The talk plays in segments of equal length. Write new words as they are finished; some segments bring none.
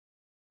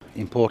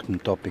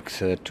important topics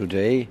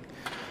today.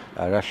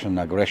 Russian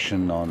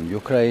aggression on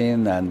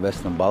Ukraine and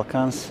Western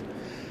Balkans.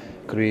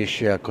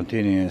 Croatia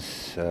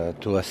continues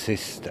to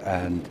assist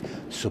and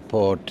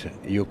support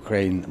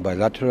Ukraine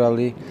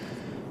bilaterally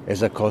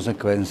as a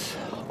consequence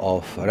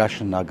of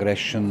Russian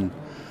aggression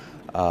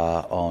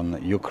on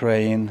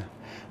Ukraine.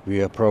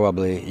 We are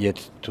probably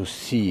yet to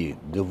see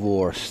the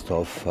worst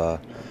of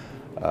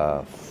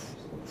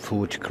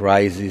food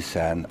crisis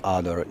and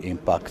other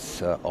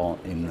impacts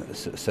in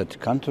such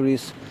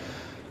countries.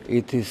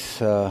 It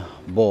is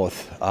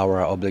both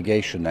our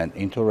obligation and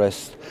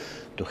interest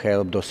to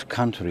help those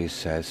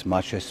countries as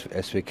much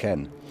as we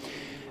can.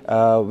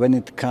 When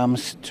it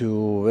comes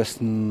to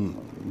Western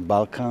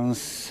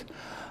Balkans,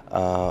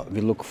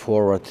 we look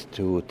forward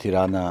to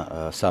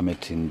Tirana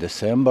summit in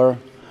December.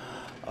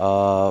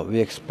 We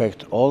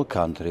expect all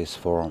countries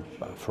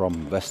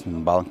from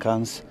Western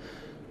Balkans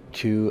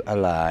to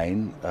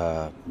align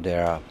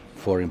their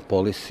foreign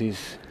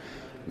policies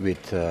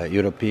with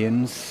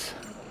Europeans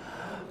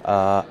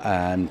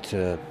and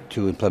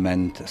to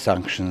implement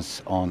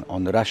sanctions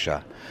on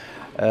Russia.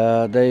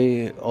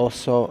 They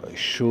also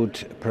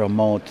should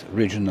promote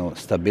regional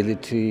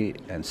stability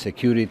and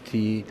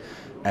security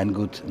and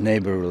good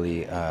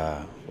neighborly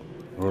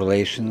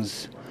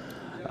relations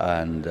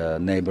and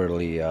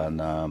neighborly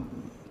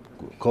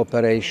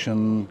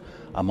cooperation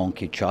among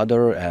each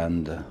other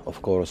and,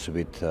 of course,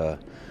 with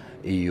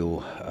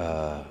EU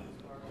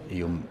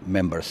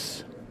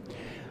members.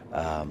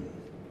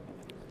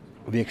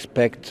 We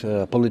expect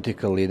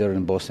political leaders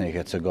in Bosnia and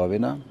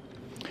Herzegovina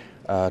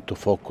to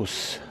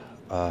focus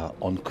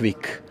on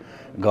quick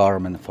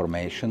government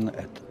formation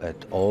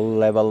at all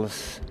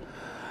levels.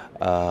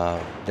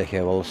 They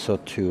have also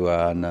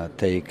to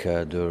take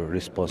the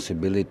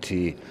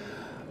responsibility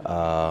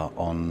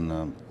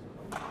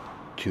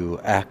to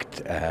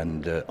act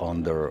and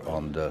on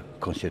the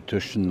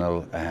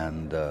constitutional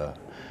and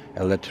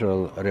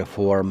electoral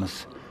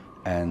reforms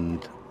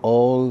and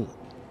all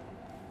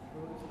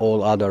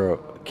other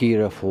key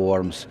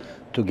reforms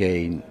to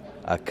gain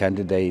a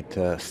candidate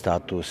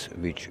status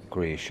which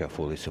Croatia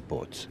fully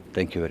supports.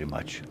 Thank you very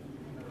much.